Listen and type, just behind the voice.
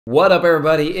What up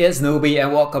everybody, it's Nooby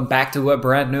and welcome back to a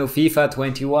brand new FIFA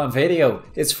 21 video.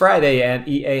 It's Friday and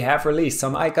EA have released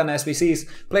some Icon SBCs,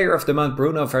 Player of the Month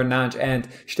Bruno Fernandes and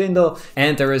Stindl,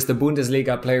 and there is the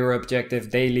Bundesliga player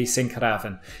objective Daley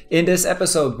Sinkgraven. In this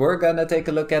episode we're gonna take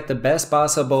a look at the best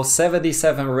possible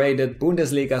 77 rated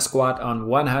Bundesliga squad on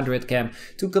 100 chem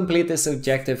to complete this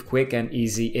objective quick and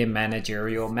easy in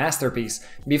Managerial Masterpiece.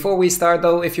 Before we start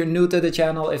though, if you're new to the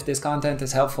channel, if this content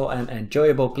is helpful and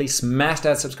enjoyable, please smash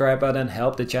that subscribe button,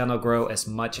 help the channel grow as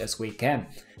much as we can.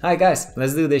 Hi guys,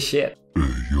 let's do this shit.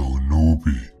 Hey yo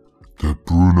Nooby, that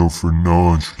Bruno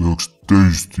Fernandes looks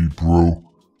tasty bro.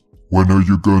 When are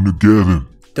you gonna get him?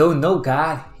 Don't know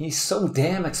God, he's so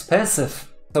damn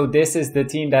expensive. So this is the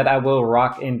team that I will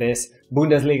rock in this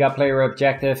Bundesliga player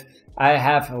objective. I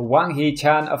have Wang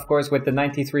Hee-chan, of course, with the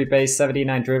 93 pace,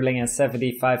 79 dribbling and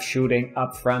 75 shooting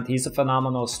up front. He's a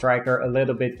phenomenal striker, a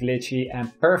little bit glitchy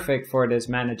and perfect for this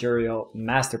Managerial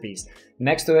Masterpiece.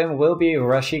 Next to him will be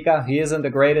Rashica. He isn't the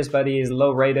greatest, but he is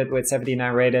low rated with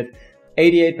 79 rated.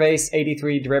 88 pace,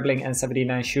 83 dribbling and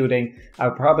 79 shooting.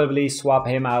 I'll probably swap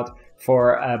him out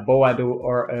for Boadu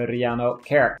or Riano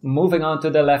Kerr. Moving on to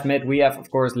the left mid, we have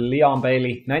of course Leon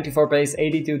Bailey, 94 pace,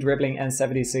 82 dribbling and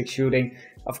 76 shooting.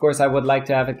 Of course I would like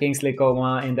to have a Kingsley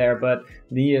Coman in there, but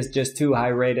he is just too high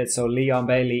rated, so Leon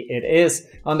Bailey it is.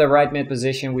 On the right mid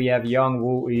position we have Yang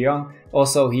Woo Young.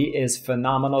 Also he is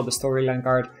phenomenal, the storyline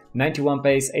card, 91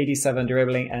 pace, 87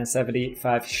 dribbling and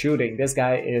 75 shooting. This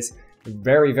guy is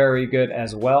very good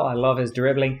as well. I love his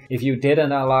dribbling. If you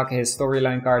didn't unlock his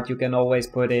storyline card, you can always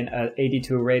put in an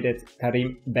 82 rated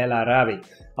Karim Bellarabi.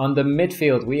 On the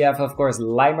midfield we have of course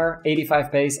Leimer,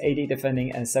 85 pace, 80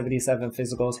 defending and 77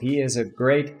 physicals. He is a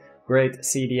great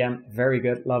CDM, very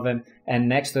good, love him. And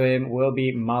next to him will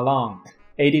be Malong,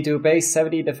 82 pace,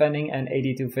 70 defending and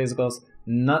 82 physicals.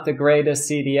 Not the greatest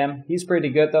CDM, he's pretty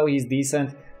good though, he's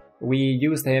decent. We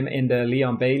used him in the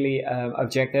Leon Bailey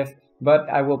objective, but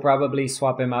I will probably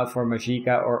swap him out for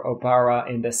Majika or Opara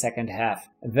in the second half.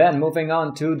 Then moving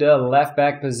on to the left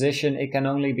back position, it can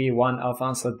only be one,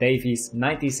 Alphonso Davies,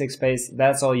 96 pace,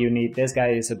 that's all you need. This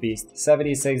guy is a beast.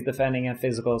 76 defending and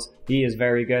physicals, he is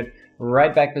very good.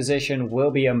 Right back position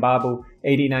will be Mbabu,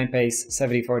 89 pace,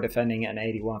 74 defending and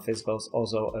 81 physicals,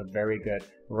 also a very good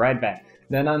right back.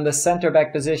 Then on the center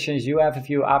back positions you have a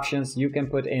few options. You can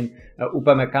put in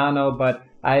Upamecano, but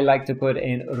I like to put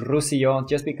in Roussillon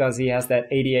just because he has that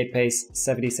 88 pace,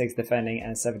 76 defending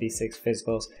and 76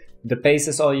 physicals. The pace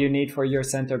is all you need for your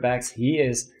center backs. He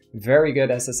is very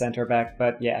good as a center back,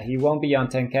 but yeah, he won't be on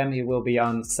 10 chem, he will be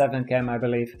on 7 chem I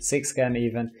believe, 6 chem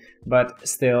even, but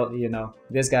still, you know,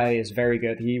 this guy is very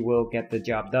good, he will get the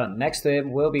job done. Next to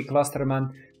him will be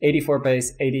Klosterman, 84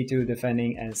 pace, 82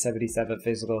 defending and 77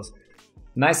 physicals.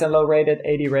 Nice and low rated,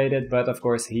 80 rated, but of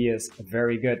course he is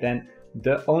very good. Then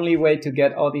the only way to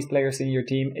get all these players in your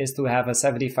team is to have a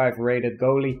 75 rated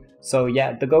goalie. So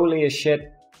yeah, the goalie is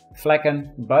shit,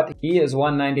 Flecken, but he is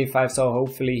 195, so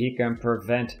hopefully he can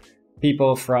prevent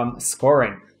people from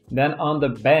scoring. Then on the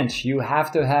bench you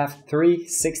have to have 3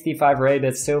 65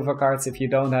 rated silver cards. If you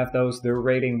don't have those, the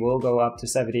rating will go up to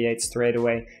 78 straight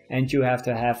away, and you have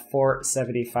to have 4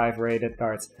 75 rated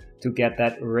cards to get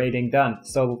that rating done.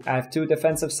 So I have 2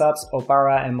 defensive subs,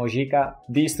 Opara and Mojica.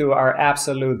 These 2 are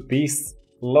absolute beasts,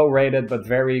 low rated but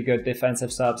very good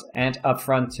defensive subs. And up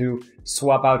front to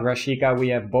swap out Rashica we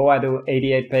have Boadu,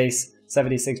 88 pace,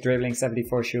 76 dribbling,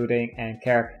 74 shooting, and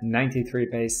Kerr, 93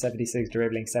 pace, 76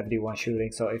 dribbling, 71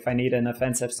 shooting. So if I need an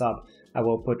offensive sub, I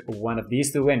will put one of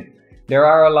these 2 in. There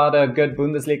are a lot of good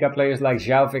Bundesliga players like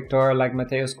João Victor, like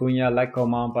Mateus Cunha, like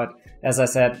Coman, but as I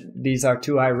said, these are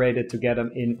too high rated to get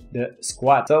them in the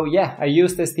squad. So yeah, I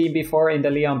used this team before in the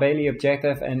Leon Bailey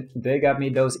objective and they got me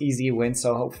those easy wins,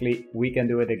 so hopefully we can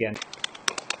do it again.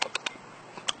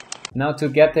 Now to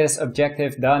get this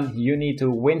objective done, you need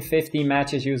to win 50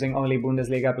 matches using only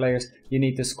Bundesliga players. You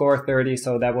need to score 30,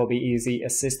 so that will be easy.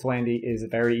 Assist 20 is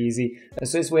very easy.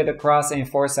 Assist with a cross in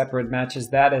 4 separate matches,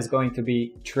 that is going to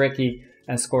be tricky.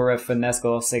 And score a finesse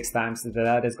goal 6 times,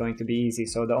 that is going to be easy.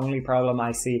 So the only problem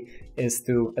I see is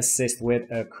to assist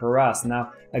with a cross.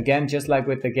 Now again, just like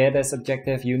with the Guedes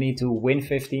objective, you need to win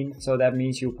 15, so that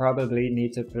means you probably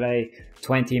need to play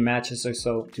 20 matches or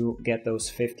so to get those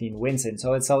 15 wins in.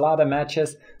 So it's a lot of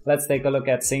matches. Let's take a look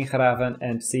at Sinkgraven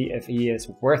and see if he is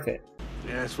worth it.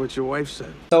 Yeah, that's what your wife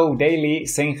said. So Daley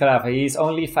Sinkgraven, he's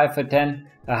only 5'10".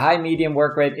 A high medium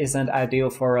work rate isn't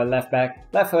ideal for a left back.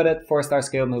 Left footed, 4-star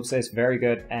skill moves is very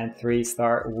good, and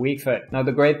 3-star weak foot. Now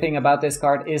the great thing about this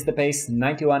card is the pace,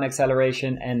 91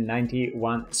 acceleration and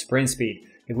 91 sprint speed.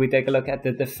 If we take a look at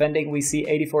the defending, we see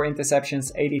 84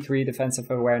 interceptions, 83 defensive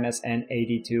awareness, and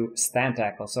 82 stand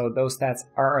tackle. So those stats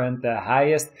aren't the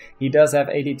highest. He does have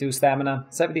 82 stamina,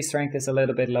 70 strength is a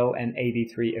little bit low, and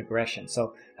 83 aggression.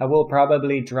 So I will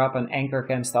probably drop an anchor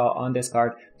chem style on this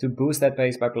card to boost that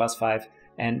pace by +5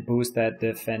 and boost that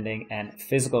defending and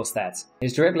physical stats.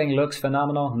 His dribbling looks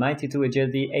phenomenal, 92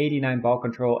 agility, 89 ball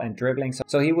control and dribbling,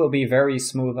 so he will be very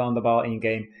smooth on the ball in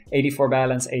game, 84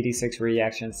 balance, 86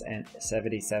 reactions and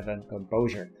 77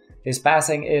 composure. His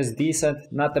passing is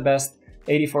decent, not the best,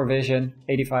 84 vision,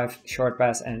 85 short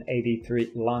pass and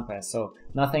 83 long pass, so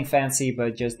nothing fancy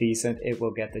but just decent, it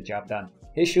will get the job done.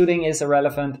 His shooting is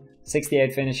irrelevant,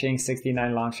 68 finishing,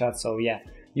 69 long shots, so yeah.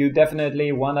 You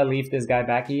definitely want to leave this guy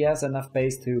back. He has enough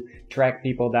pace to track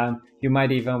people down. You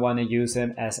might even want to use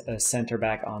him as a center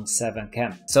back on 7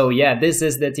 chem. So yeah, this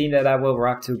is the team that I will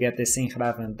rock to get this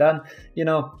Sinkgraven done. You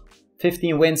know,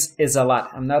 15 wins is a lot.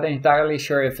 I'm not entirely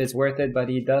sure if it's worth it, but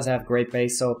he does have great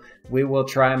pace, so we will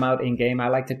try him out in game. I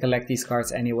like to collect these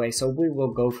cards anyway, so we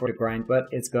will go for the grind, but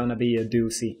it's gonna be a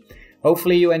doozy.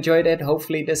 Hopefully you enjoyed it.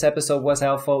 Hopefully this episode was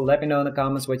helpful. Let me know in the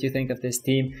comments what you think of this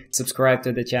team. Subscribe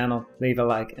to the channel, leave a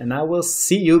like, and I will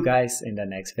see you guys in the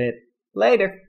next vid. Later!